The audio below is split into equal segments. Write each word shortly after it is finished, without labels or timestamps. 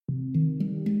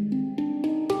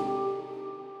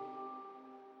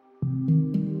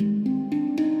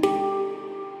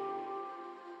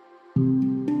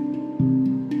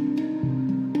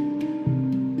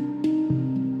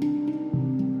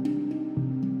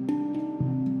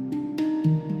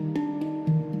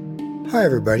Hi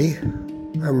everybody,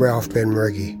 I'm Ralph Ben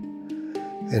Murgy,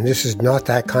 and this is Not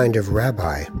That Kind of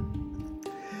Rabbi.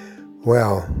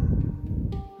 Well,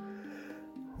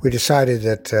 we decided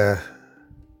that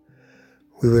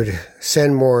we would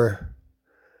send more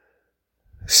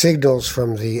signals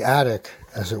from the attic,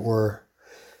 as it were,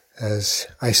 as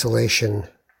isolation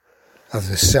of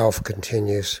the self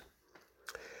continues.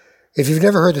 If you've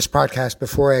never heard this podcast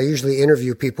before, I usually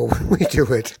interview people when we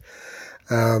do it.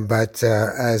 But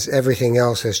as everything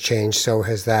else has changed, so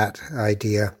has that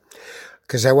idea.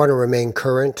 Because I want to remain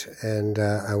current, and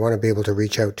I want to be able to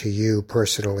reach out to you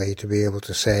personally to be able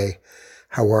to say,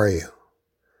 how are you?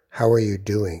 How are you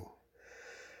doing?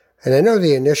 And I know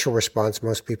the initial response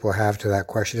most people have to that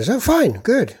question is, I'm fine,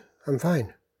 good, I'm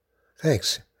fine,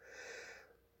 thanks.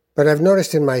 But I've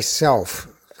noticed in myself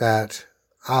that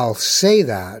I'll say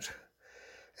that,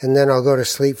 and then I'll go to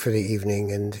sleep for the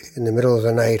evening, and in the middle of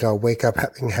the night, I'll wake up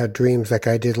having had dreams like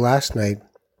I did last night,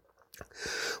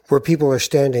 where people are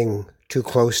standing too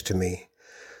close to me,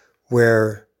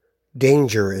 where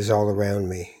danger is all around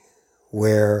me,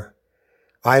 where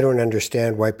I don't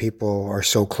understand why people are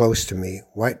so close to me.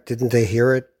 Why didn't they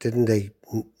hear it? Didn't they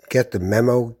get the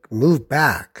memo? Move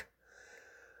back.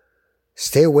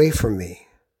 Stay away from me.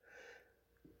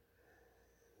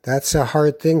 That's a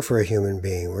hard thing for a human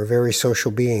being. We're very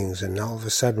social beings, and all of a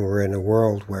sudden we're in a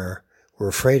world where we're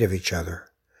afraid of each other.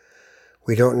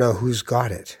 We don't know who's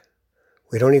got it.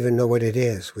 We don't even know what it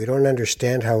is. We don't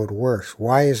understand how it works.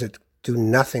 Why does it do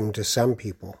nothing to some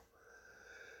people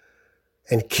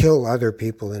and kill other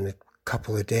people in a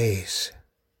couple of days?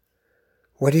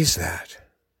 What is that?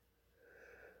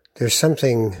 There's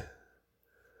something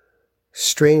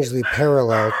strangely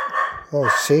parallel. Oh,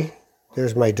 see?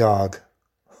 There's my dog.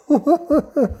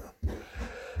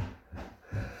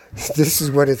 This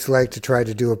is what it's like to try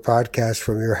to do a podcast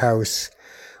from your house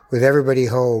with everybody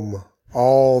home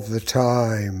all the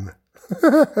time.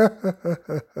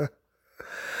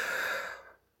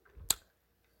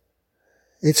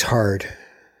 It's hard.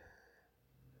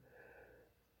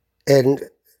 And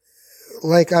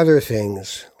like other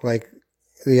things, like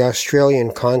the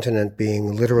Australian continent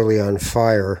being literally on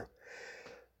fire,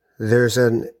 there's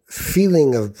a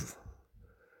feeling of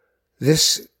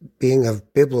this being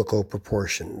of biblical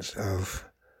proportions, of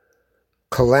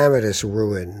calamitous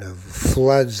ruin, of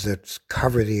floods that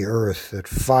cover the earth, that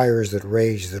fires that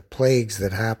rage, that plagues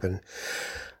that happen.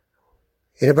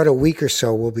 In about a week or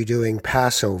so, we'll be doing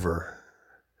Passover.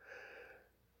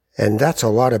 And that's a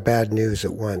lot of bad news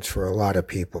at once for a lot of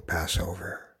people,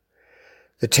 Passover.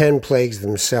 The 10 plagues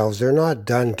themselves, they're not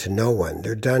done to no one.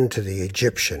 They're done to the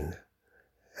Egyptian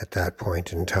at that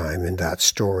point in time, in that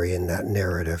story, in that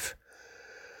narrative.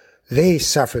 They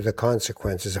suffer the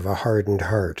consequences of a hardened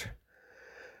heart.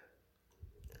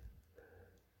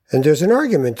 And there's an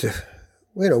argument to,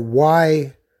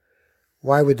 why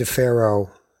would the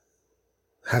Pharaoh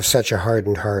have such a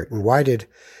hardened heart? And why did,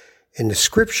 in the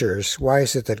scriptures, why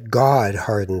is it that God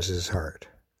hardens his heart?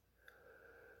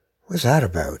 What's that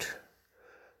about?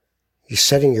 You're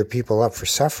setting your people up for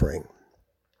suffering.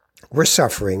 We're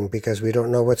suffering because we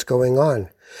don't know what's going on.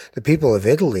 The people of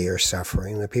Italy are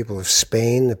suffering. The people of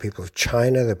Spain, the people of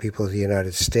China, the people of the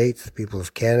United States, the people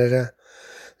of Canada,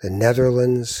 the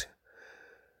Netherlands.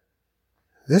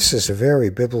 This is a very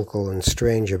biblical and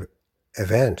strange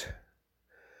event.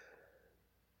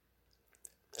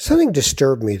 Something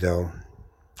disturbed me, though.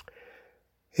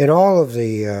 In all of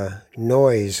the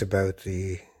noise about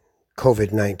the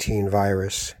COVID-19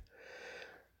 virus,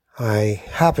 I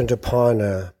happened upon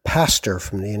a pastor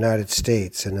from the United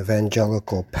States, an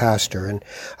evangelical pastor, and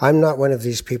I'm not one of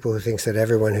these people who thinks that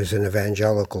everyone who's an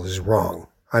evangelical is wrong.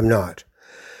 I'm not.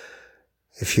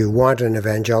 If you want an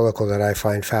evangelical that I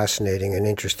find fascinating and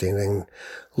interesting, then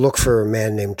look for a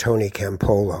man named Tony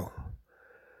Campolo.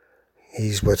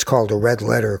 He's what's called a red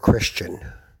letter Christian.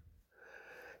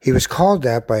 He was called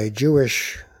that by a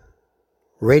Jewish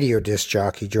radio disc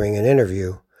jockey during an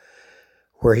interview,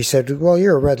 where he said, well,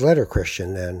 you're a red letter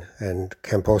Christian then. And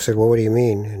Campolo said, well, what do you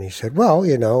mean? And he said, well,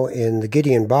 in the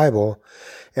Gideon Bible,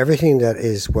 everything that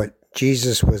is what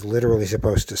Jesus was literally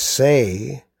supposed to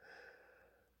say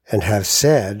and have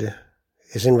said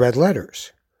is in red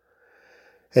letters.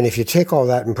 And if you take all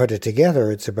that and put it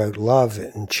together, it's about love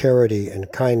and charity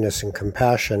and kindness and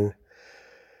compassion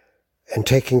and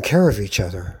taking care of each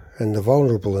other. And the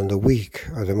vulnerable and the weak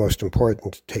are the most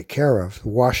important to take care of, the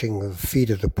washing of the feet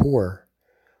of the poor.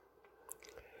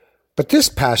 But this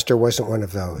pastor wasn't one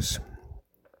of those.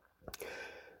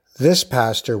 This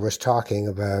pastor was talking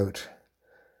about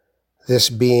this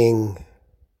being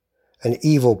an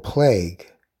evil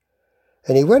plague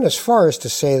And he went as far as to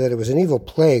say that it was an evil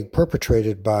plague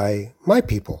perpetrated by my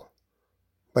people,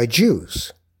 by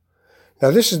Jews.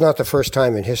 Now, this is not the first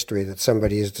time in history that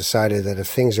somebody has decided that if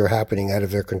things are happening out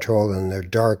of their control and they're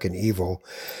dark and evil,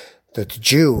 that the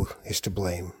Jew is to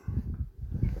blame.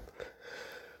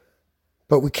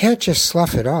 But we can't just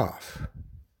slough it off.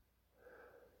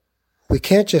 We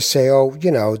can't just say, oh,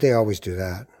 they always do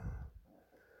that.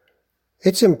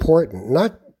 It's important,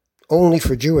 not only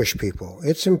for Jewish people.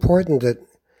 It's important that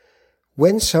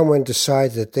when someone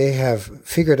decides that they have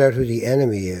figured out who the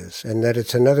enemy is and that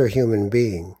it's another human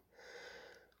being,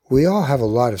 we all have a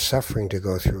lot of suffering to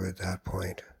go through at that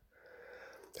point.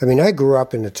 I mean, I grew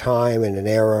up in a time, in an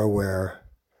era where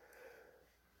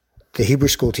the Hebrew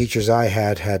school teachers I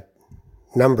had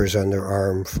numbers on their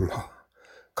arm from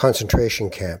concentration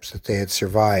camps that they had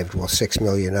survived while 6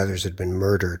 million others had been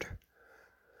murdered.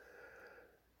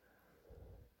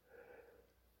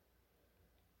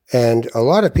 And a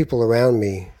lot of people around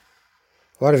me,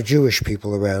 a lot of Jewish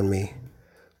people around me,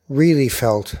 really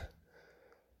felt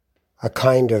a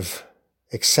kind of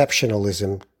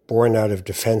exceptionalism born out of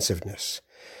defensiveness.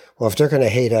 Well, if they're going to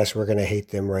hate us, we're going to hate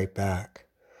them right back.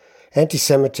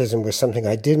 Anti-Semitism was something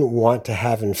I didn't want to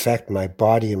have infect my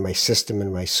body and my system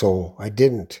and my soul. I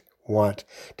didn't want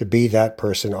to be that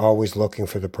person always looking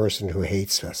for the person who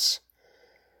hates us.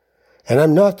 And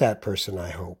I'm not that person, I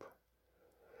hope.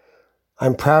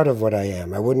 I'm proud of what I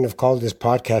am. I wouldn't have called this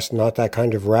podcast Not That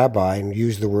Kind of Rabbi and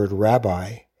used the word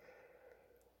rabbi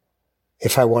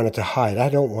if I wanted to hide. I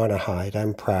don't want to hide.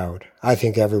 I'm proud. I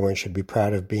think everyone should be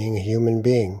proud of being a human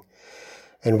being.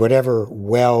 And whatever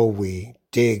well we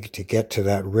dig to get to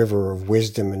that river of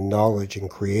wisdom and knowledge and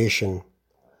creation,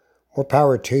 more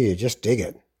power to you. Just dig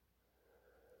it.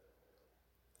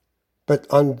 But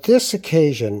on this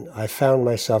occasion, I found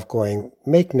myself going,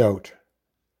 make note.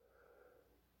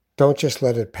 Don't just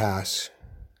let it pass.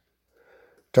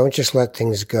 Don't just let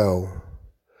things go.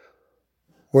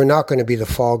 We're not going to be the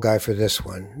fall guy for this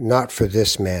one. Not for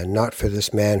this man. Not for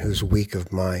this man who's weak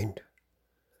of mind.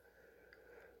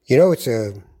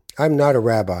 I'm not a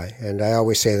rabbi, and I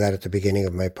always say that at the beginning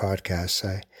of my podcasts.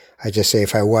 I just say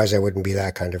if I was, I wouldn't be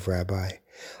that kind of rabbi.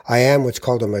 I am what's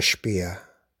called a mashpia,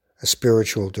 a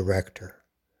spiritual director.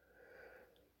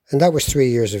 And that was 3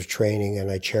 years of training,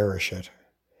 and I cherish it.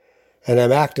 And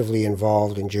I'm actively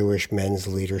involved in Jewish men's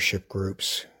leadership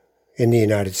groups, in the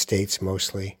United States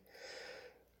mostly.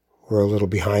 We're a little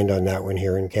behind on that one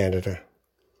here in Canada.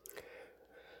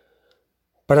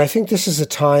 But I think this is a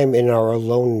time in our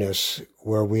aloneness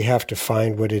where we have to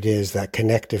find what it is, that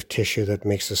connective tissue that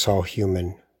makes us all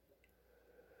human.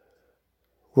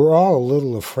 We're all a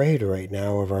little afraid right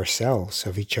now of ourselves,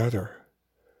 of each other.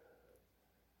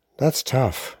 That's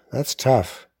tough. That's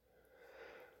tough.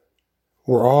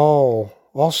 We're all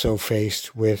also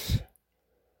faced with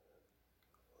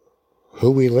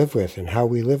who we live with and how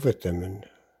we live with them and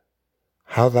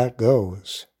how that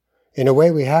goes. In a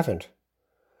way we haven't.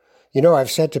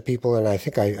 I've said to people, and I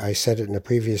think I said it in a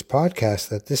previous podcast,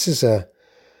 that this is a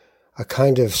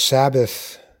kind of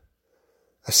Sabbath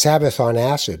on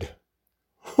acid,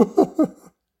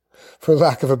 for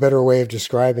lack of a better way of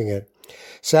describing it.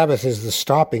 Sabbath is the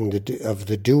stopping of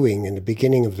the doing and the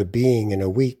beginning of the being in a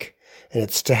week. And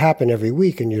it's to happen every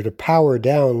week, and you're to power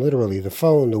down, literally, the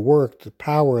phone, the work, the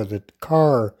power, the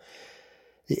car,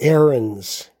 the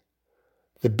errands,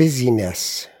 the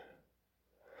busyness.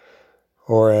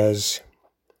 Or as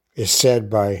is said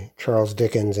by Charles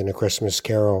Dickens in A Christmas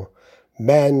Carol,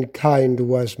 mankind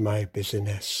was my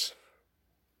business.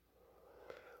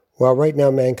 Well, right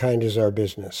now, mankind is our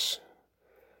business,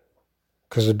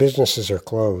 because the businesses are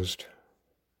closed,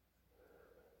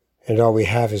 and all we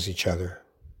have is each other.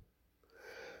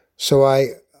 So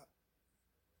I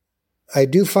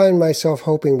do find myself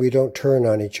hoping we don't turn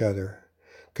on each other,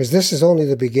 because this is only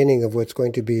the beginning of what's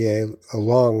going to be a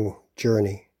long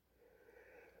journey.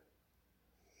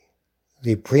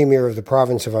 The Premier of the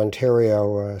province of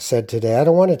Ontario said today, I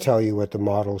don't want to tell you what the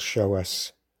models show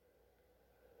us.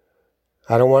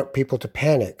 I don't want people to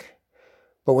panic.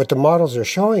 But what the models are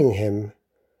showing him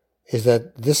is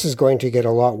that this is going to get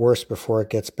a lot worse before it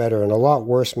gets better, and a lot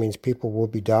worse means people will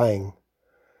be dying.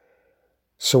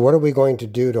 So what are we going to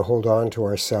do to hold on to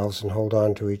ourselves and hold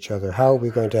on to each other? How are we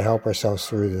going to help ourselves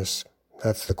through this?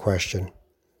 That's the question.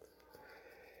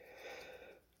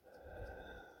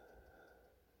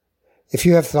 If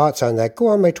you have thoughts on that, go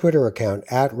on my Twitter account,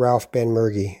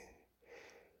 @RalphBenMurgy.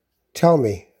 Tell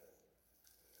me,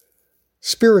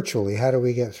 spiritually, how do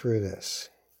we get through this?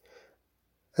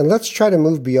 And let's try to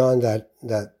move beyond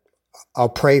that I'll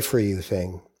pray for you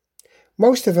thing.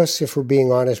 Most of us, if we're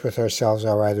being honest with ourselves,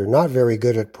 are either not very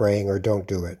good at praying or don't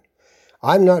do it.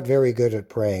 I'm not very good at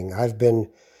praying. I've been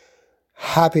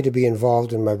happy to be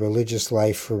involved in my religious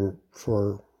life for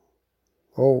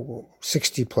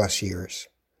 60 plus years.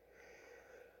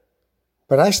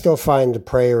 But I still find the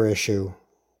prayer issue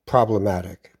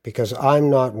problematic because I'm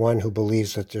not one who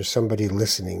believes that there's somebody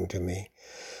listening to me.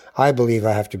 I believe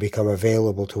I have to become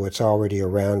available to what's already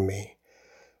around me.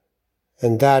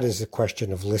 And that is a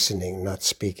question of listening, not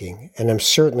speaking. And I'm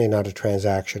certainly not a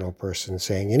transactional person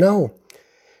saying,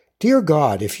 dear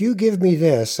God, if you give me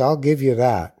this, I'll give you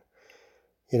that.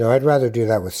 I'd rather do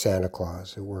that with Santa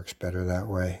Claus. It works better that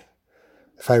way.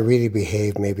 If I really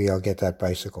behave, maybe I'll get that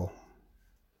bicycle.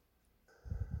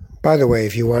 By the way,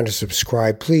 if you want to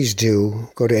subscribe, please do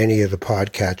go to any of the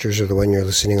podcatchers or the one you're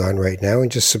listening on right now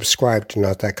and just subscribe to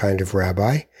Not That Kind of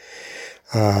Rabbi.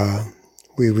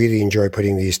 We really enjoy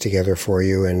putting these together for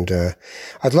you, and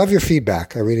I'd love your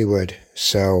feedback. I really would.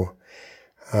 So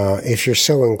if you're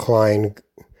so inclined,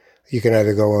 you can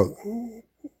either go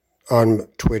on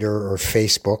Twitter or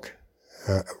Facebook,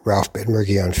 Ralph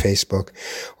Benmergui on Facebook,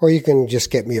 or you can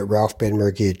just get me at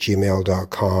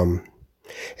ralphbenmergui@gmail.com.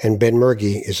 And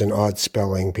Benmergui is an odd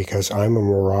spelling because I'm a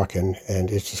Moroccan,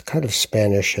 and it's kind of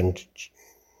Spanish and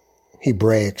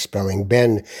Hebraic spelling.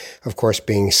 Ben, of course,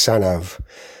 being son of.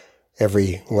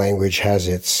 Every language has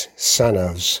its son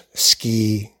ofs: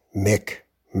 ski, Mick,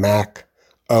 Mac,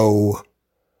 O,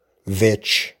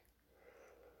 Vich,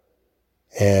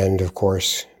 and of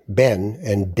course Ben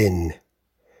and Bin.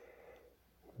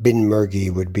 Benmergui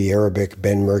would be Arabic,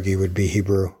 Benmergui would be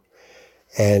Hebrew.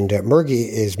 And Mergui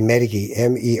is Mergui,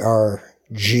 M-E-R-G-U-I.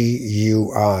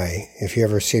 If you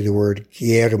ever see the word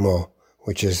Guillermo,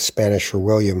 which is Spanish for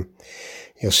William,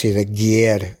 you'll see that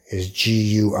Guier is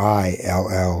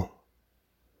G-U-I-L-L.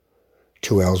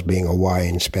 2 L's being a Y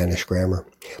in Spanish grammar.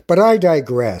 But I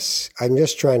digress. I'm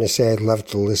just trying to say I'd love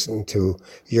to listen to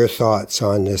your thoughts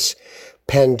on this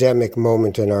pandemic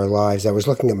moment in our lives. I was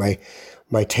looking at my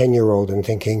 10-year-old and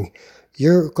thinking,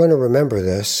 you're going to remember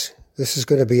this. This is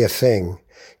going to be a thing.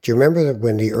 Do you remember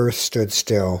when the earth stood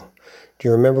still? Do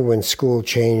you remember when school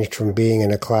changed from being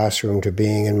in a classroom to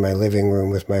being in my living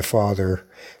room with my father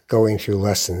going through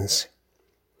lessons?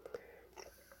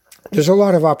 There's a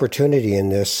lot of opportunity in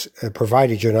this,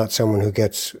 provided you're not someone who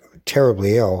gets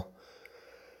terribly ill.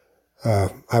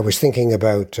 I was thinking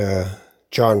about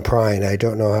John Prine. I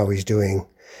don't know how he's doing.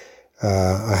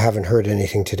 I haven't heard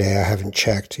anything today. I haven't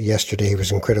checked. Yesterday he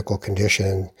was in critical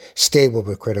condition, stable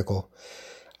but critical.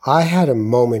 I had a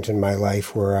moment in my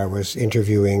life where I was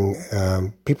interviewing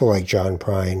people like John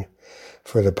Prine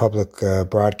for the public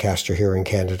broadcaster here in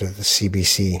Canada, the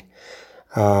CBC.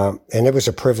 And it was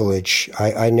a privilege.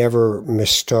 I never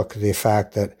mistook the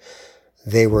fact that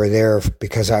they were there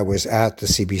because I was at the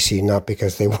CBC, not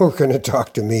because they were going to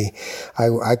talk to me.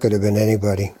 I could have been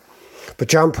anybody. But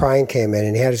John Prine came in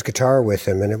and he had his guitar with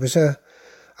him, and it was a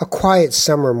quiet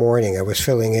summer morning. I was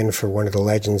filling in for one of the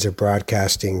legends of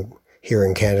broadcasting here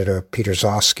in Canada, Peter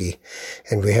Zosky,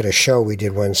 and we had a show we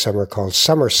did one summer called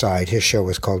Summerside. His show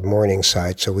was called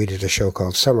Morningside, so we did a show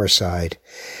called Summerside.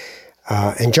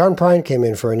 And John Prine came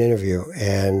in for an interview,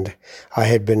 and I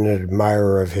had been an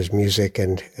admirer of his music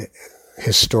and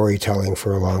his storytelling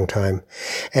for a long time.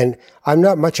 And I'm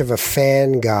not much of a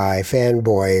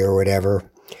fanboy or whatever,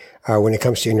 when it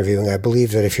comes to interviewing. I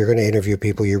believe that if you're going to interview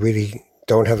people, you really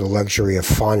don't have the luxury of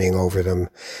fawning over them.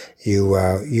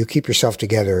 You keep yourself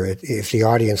together. If the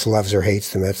audience loves or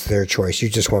hates them, that's their choice. You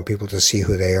just want people to see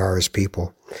who they are as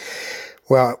people.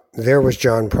 Well, there was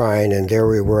John Prine, and there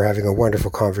we were having a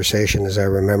wonderful conversation, as I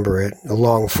remember it, a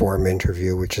long-form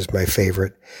interview, which is my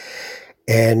favorite.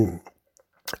 And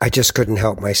I just couldn't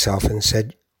help myself and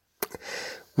said,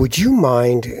 would you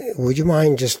mind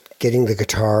just getting the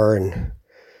guitar, and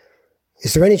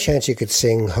is there any chance you could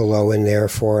sing Hello in there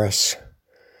for us?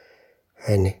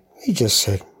 And he just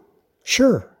said,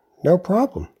 sure, no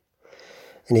problem.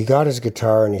 And he got his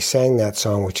guitar and he sang that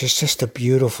song, which is just a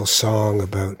beautiful song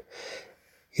about,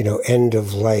 end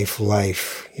of life,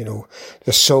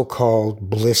 the so-called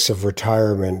bliss of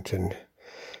retirement and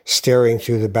staring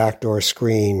through the back door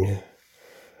screen,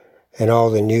 and all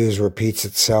the news repeats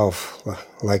itself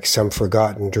like some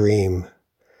forgotten dream.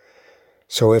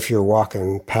 So if you're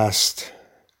walking past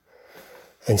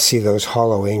and see those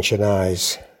hollow ancient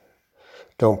eyes,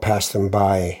 don't pass them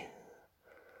by.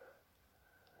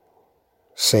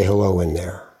 Say hello in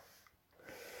there.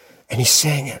 And he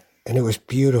sang it, and it was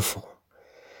beautiful.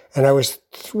 And I was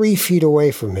 3 feet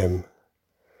away from him.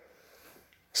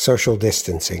 Social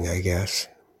distancing, I guess.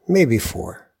 Maybe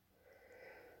 4.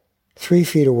 3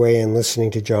 feet away and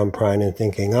listening to John Prine and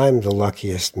thinking, I'm the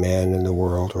luckiest man in the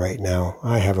world right now.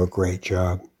 I have a great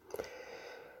job.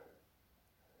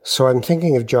 So I'm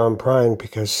thinking of John Prine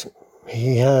because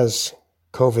he has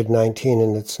COVID-19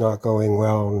 and it's not going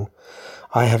well. And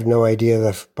I have no idea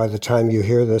that by the time you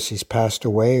hear this, he's passed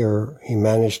away or he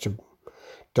managed to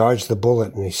dodge the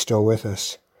bullet and he's still with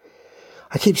us.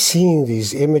 I keep seeing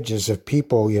these images of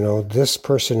people, this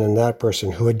person and that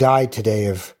person who had died today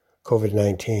of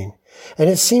COVID-19. And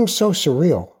it seems so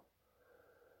surreal.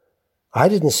 I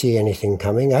didn't see anything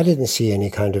coming. I didn't see any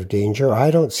kind of danger.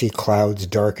 I don't see clouds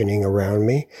darkening around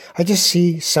me. I just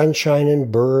see sunshine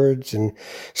and birds and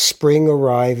spring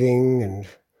arriving and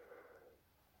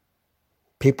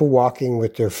people walking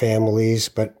with their families,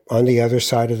 but on the other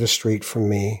side of the street from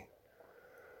me.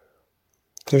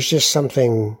 There's just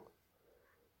something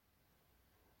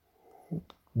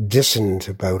dissonant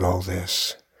about all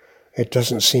this. It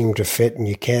doesn't seem to fit and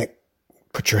you can't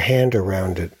put your hand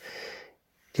around it.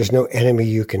 There's no enemy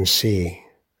you can see.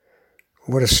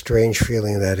 What a strange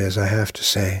feeling that is, I have to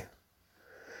say.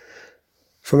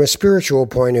 From a spiritual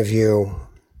point of view,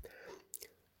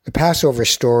 the Passover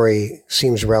story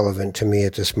seems relevant to me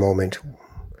at this moment.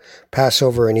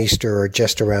 Passover and Easter are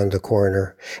just around the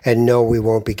corner. And no, we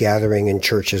won't be gathering in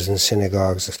churches and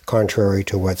synagogues, contrary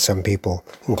to what some people,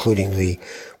 including the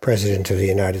President of the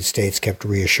United States, kept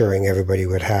reassuring everybody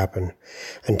would happen,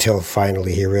 until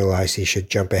finally he realized he should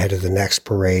jump ahead of the next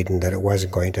parade and that it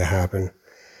wasn't going to happen.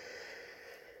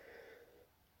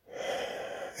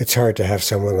 It's hard to have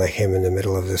someone like him in the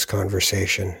middle of this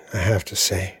conversation, I have to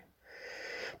say.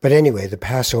 But anyway, the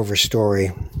Passover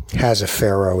story has a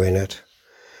Pharaoh in it.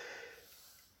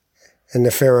 And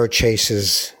the Pharaoh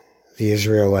chases the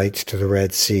Israelites to the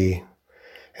Red Sea.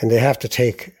 And they have to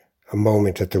take a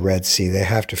moment at the Red Sea. They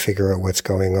have to figure out what's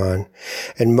going on.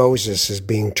 And Moses is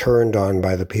being turned on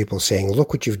by the people saying,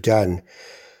 look what you've done.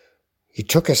 You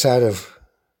took us out of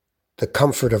the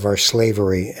comfort of our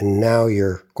slavery, and now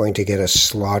you're going to get us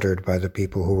slaughtered by the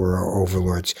people who were our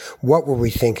overlords. What were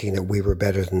we thinking that we were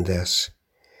better than this?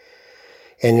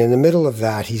 And in the middle of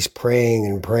that, he's praying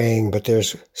and praying, but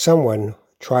there's someone,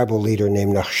 tribal leader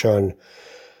named Nachshon,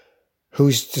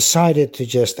 who's decided to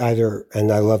just either,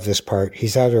 and I love this part,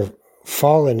 he's either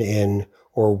fallen in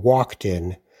or walked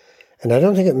in. And I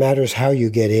don't think it matters how you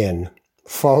get in,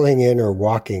 falling in or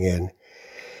walking in.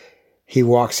 He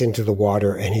walks into the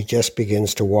water and he just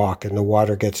begins to walk, and the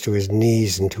water gets to his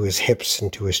knees and to his hips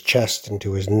and to his chest and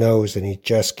to his nose, and he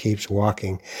just keeps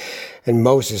walking. And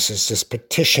Moses is just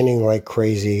petitioning like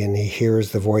crazy, and he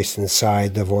hears the voice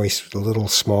inside, the little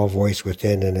small voice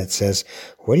within, and it says,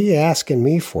 what are you asking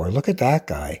me for? Look at that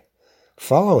guy.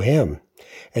 Follow him.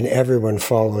 And everyone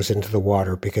follows into the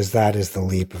water because that is the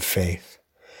leap of faith.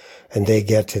 And they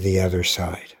get to the other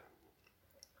side.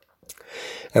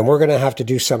 And we're going to have to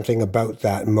do something about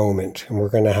that moment. And we're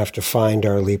going to have to find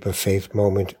our leap of faith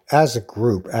moment as a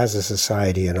group, as a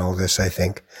society in all this, I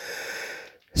think.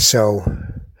 So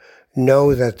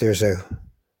know that there's a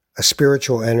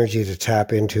spiritual energy to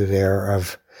tap into there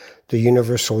of the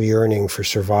universal yearning for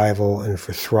survival and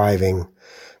for thriving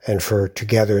and for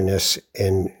togetherness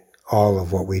in all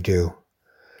of what we do.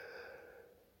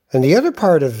 And the other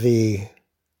part of the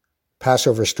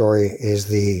Passover story is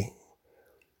the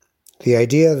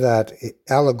idea that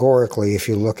allegorically, if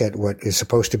you look at what is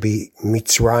supposed to be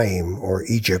Mitzrayim or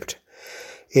Egypt,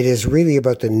 it is really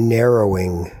about the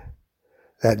narrowing,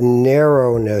 that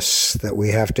narrowness that we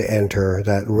have to enter,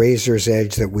 that razor's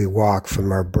edge that we walk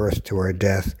from our birth to our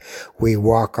death. We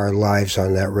walk our lives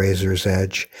on that razor's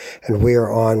edge, and we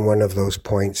are on one of those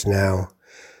points now.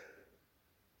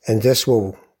 And this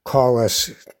will call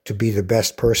us to be the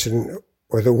best person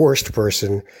or the worst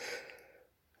person,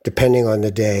 depending on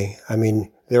the day. I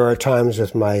mean, there are times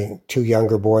with my two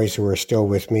younger boys who are still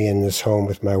with me in this home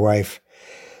with my wife,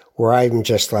 where I'm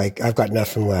just like, I've got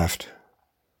nothing left.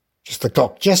 Just like,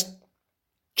 look, just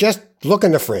look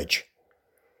in the fridge.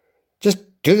 Just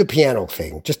do the piano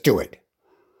thing. Just do it.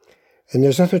 And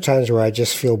there's other times where I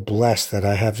just feel blessed that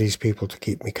I have these people to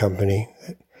keep me company.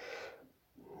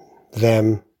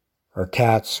 Them, our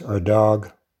cats, our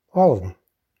dog, all of them.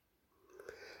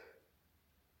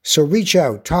 So reach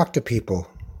out, talk to people,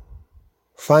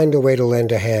 find a way to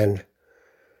lend a hand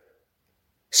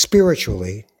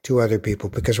spiritually to other people,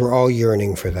 because we're all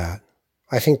yearning for that.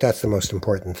 I think that's the most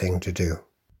important thing to do.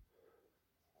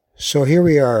 So here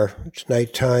we are. It's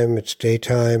nighttime, it's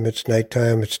daytime, it's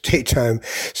nighttime, it's daytime.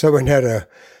 Someone had a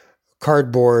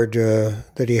cardboard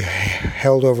that he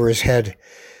held over his head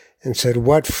and said,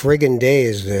 what friggin' day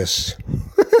is this?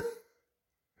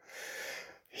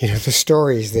 The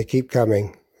stories, they keep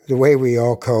coming. The way we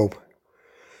all cope.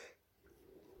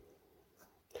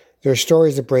 There are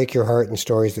stories that break your heart and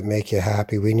stories that make you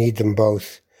happy. We need them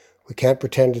both. We can't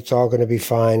pretend it's all going to be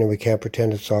fine, and we can't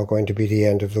pretend it's all going to be the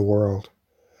end of the world.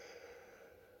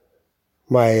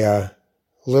 My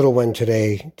little one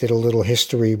today did a little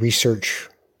history research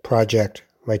project.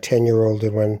 My 10-year-old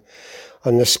did one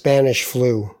on the Spanish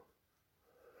flu.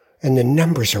 And the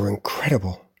numbers are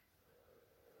incredible.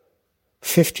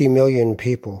 50 million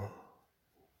people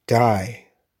die.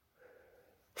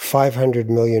 500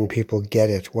 million people get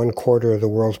it, 1/4 of the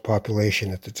world's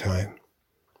population at the time.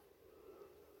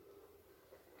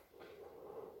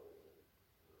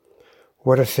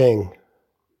 What a thing.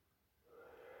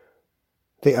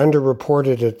 They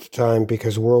underreported at the time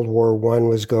because World War I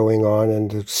was going on,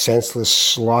 and the senseless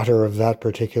slaughter of that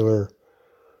particular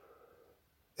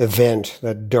event,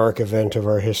 that dark event of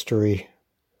our history,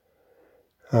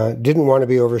 didn't want to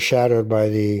be overshadowed by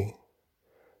the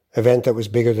event that was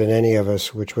bigger than any of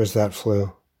us, which was that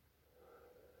flu.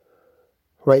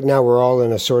 Right now we're all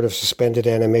in a sort of suspended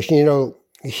animation. You know,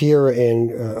 here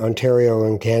in Ontario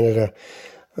in Canada,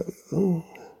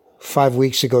 5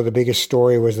 weeks ago, the biggest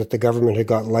story was that the government had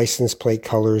got license plate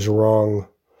colors wrong.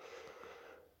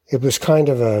 It was kind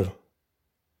of a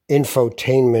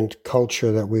infotainment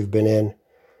culture that we've been in.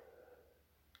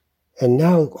 And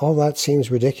now all that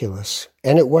seems ridiculous.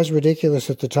 And it was ridiculous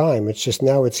at the time. It's just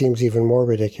now it seems even more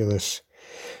ridiculous.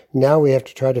 Now we have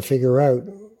to try to figure out,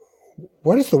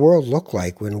 what does the world look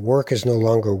like when work is no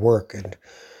longer work? And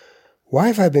why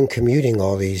have I been commuting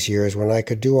all these years when I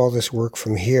could do all this work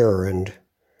from here? And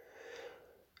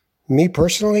me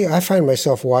personally, I find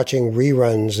myself watching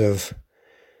reruns of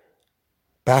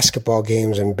basketball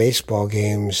games and baseball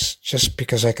games just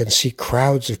because I can see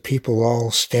crowds of people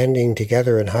all standing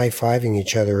together and high-fiving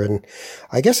each other. And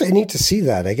I guess I need to see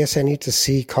that. I guess I need to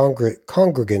see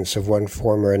congregants of one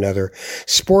form or another.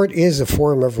 Sport is a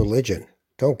form of religion.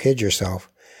 Don't kid yourself.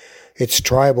 It's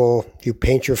tribal. You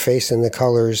paint your face in the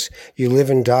colors. You live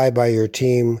and die by your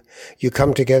team. You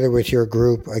come together with your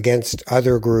group against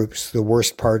other groups, the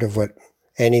worst part of what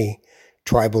any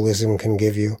tribalism can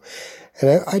give you.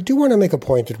 And I do want to make a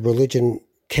point that religion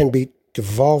can be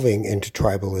devolving into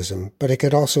tribalism, but it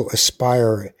could also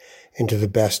aspire into the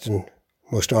best and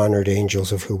most honored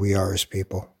angels of who we are as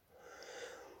people.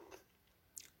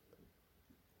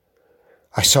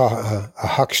 I saw a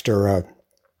huckster,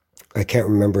 I can't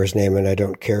remember his name and I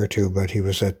don't care to, but he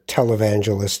was a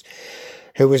televangelist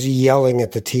who was yelling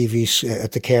at the TV,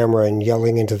 at the camera, and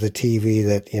yelling into the TV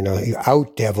that, you know,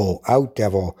 out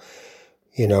devil,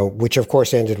 you know, which of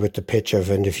course ended with the pitch of,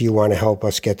 and if you want to help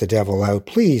us get the devil out,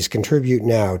 please contribute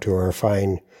now to our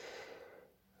fine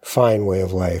way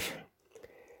of life.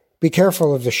 Be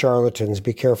careful of the charlatans.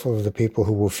 Be careful of the people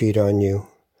who will feed on you.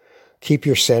 Keep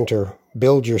your center.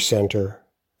 Build your center.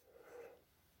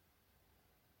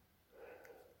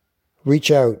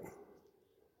 Reach out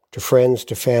to friends,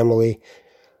 to family,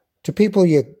 to people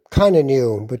you kind of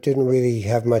knew but didn't really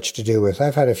have much to do with.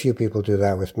 I've had a few people do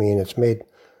that with me, and it's made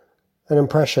an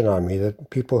impression on me that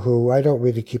people who I don't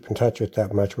really keep in touch with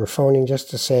that much were phoning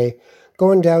just to say,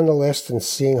 going down the list and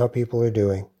seeing how people are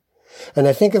doing. And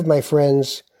I think of my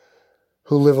friends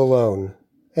who live alone,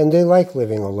 and they like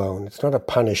living alone. It's not a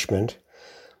punishment,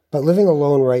 but living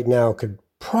alone right now could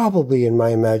probably, in my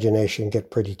imagination,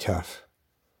 get pretty tough.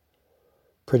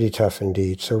 Pretty tough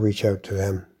indeed, so reach out to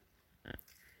them.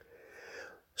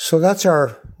 So that's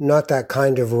our Not That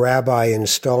Kind of Rabbi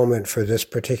installment for this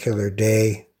particular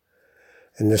day.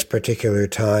 In this particular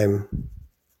time.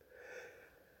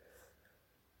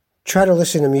 Try to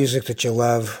listen to music that you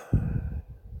love.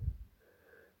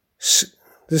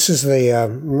 This is the,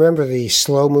 remember the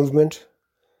slow movement?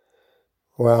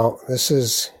 Well, this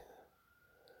is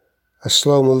a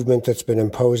slow movement that's been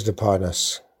imposed upon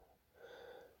us.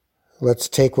 Let's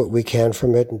take what we can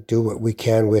from it and do what we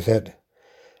can with it.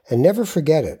 And never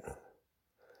forget it.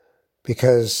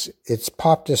 Because it's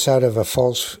popped us out of a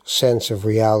false sense of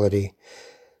reality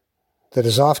that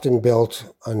is often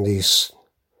built on these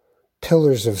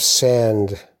pillars of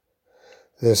sand,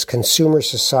 this consumer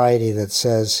society that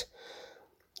says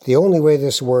the only way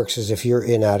this works is if you're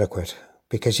inadequate,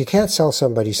 because you can't sell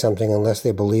somebody something unless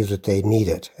they believe that they need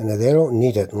it, and they don't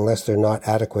need it unless they're not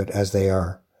adequate as they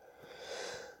are.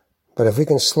 But if we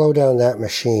can slow down that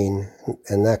machine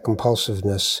and that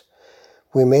compulsiveness,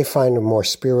 we may find a more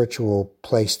spiritual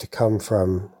place to come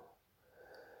from,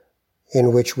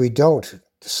 in which we don't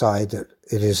decide that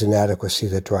it is inadequacy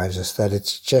that drives us, that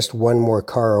it's just one more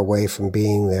car away from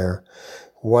being there,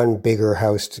 one bigger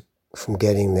house from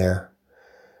getting there.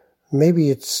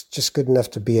 Maybe it's just good enough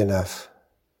to be enough,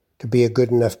 to be a good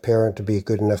enough parent, to be a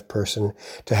good enough person,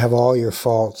 to have all your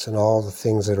faults and all the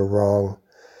things that are wrong,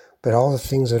 but all the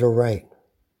things that are right.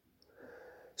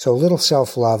 So a little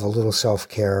self-love, a little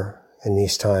self-care, in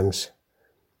these times.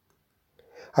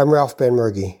 I'm Ralph Ben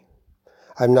Murgy.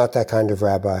 I'm not that kind of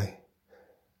rabbi.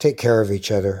 Take care of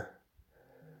each other.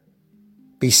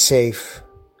 Be safe.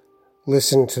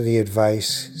 Listen to the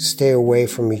advice. Stay away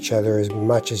from each other as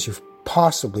much as you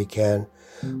possibly can.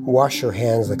 Wash your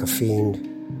hands like a fiend.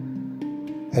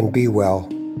 And be well.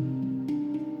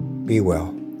 Be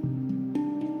well.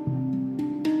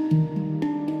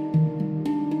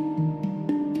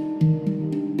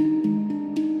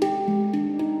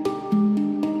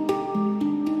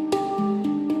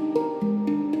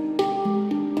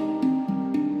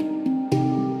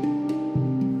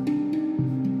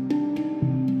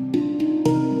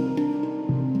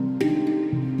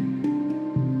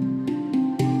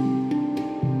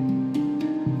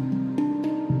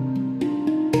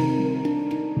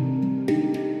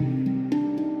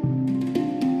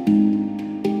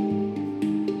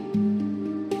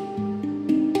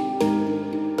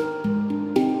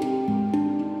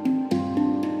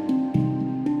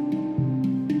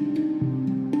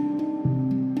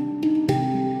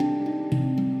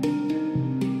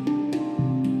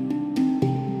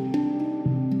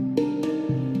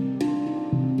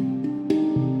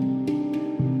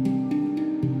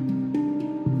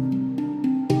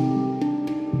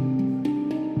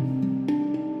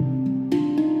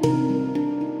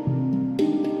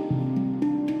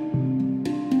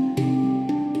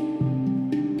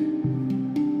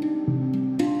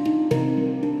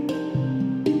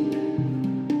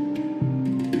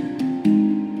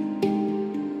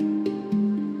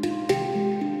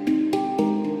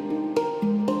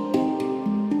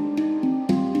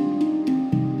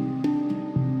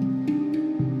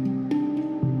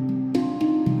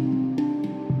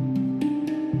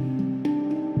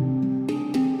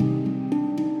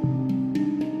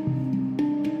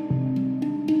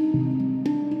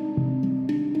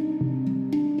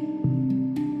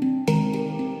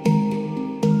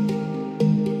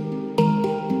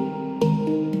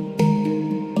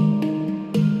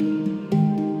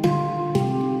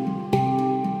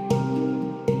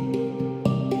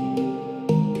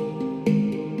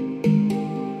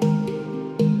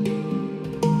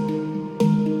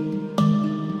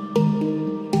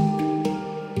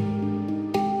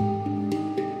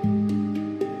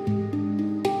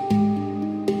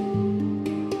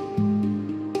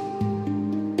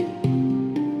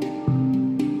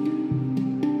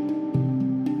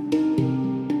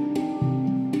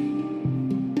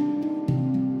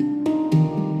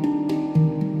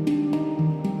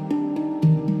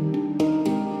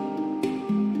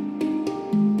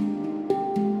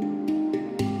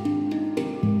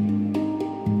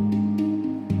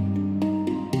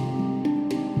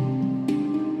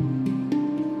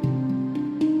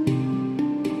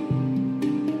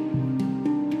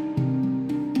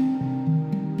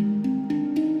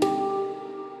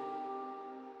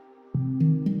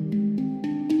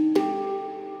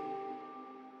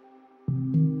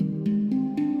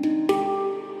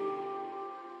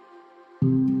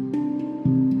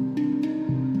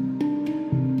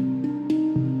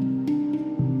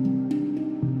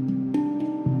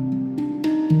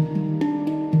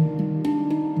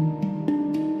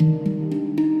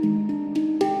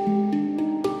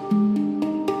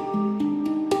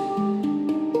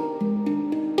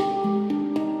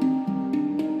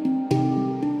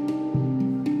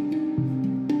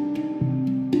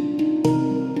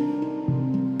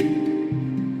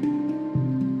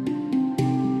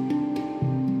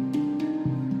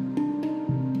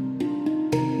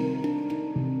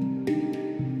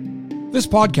 This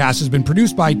podcast has been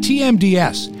produced by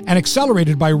TMDS and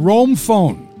accelerated by Roam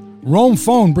Phone. Roam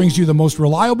Phone brings you the most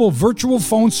reliable virtual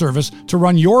phone service to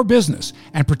run your business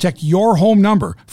and protect your home number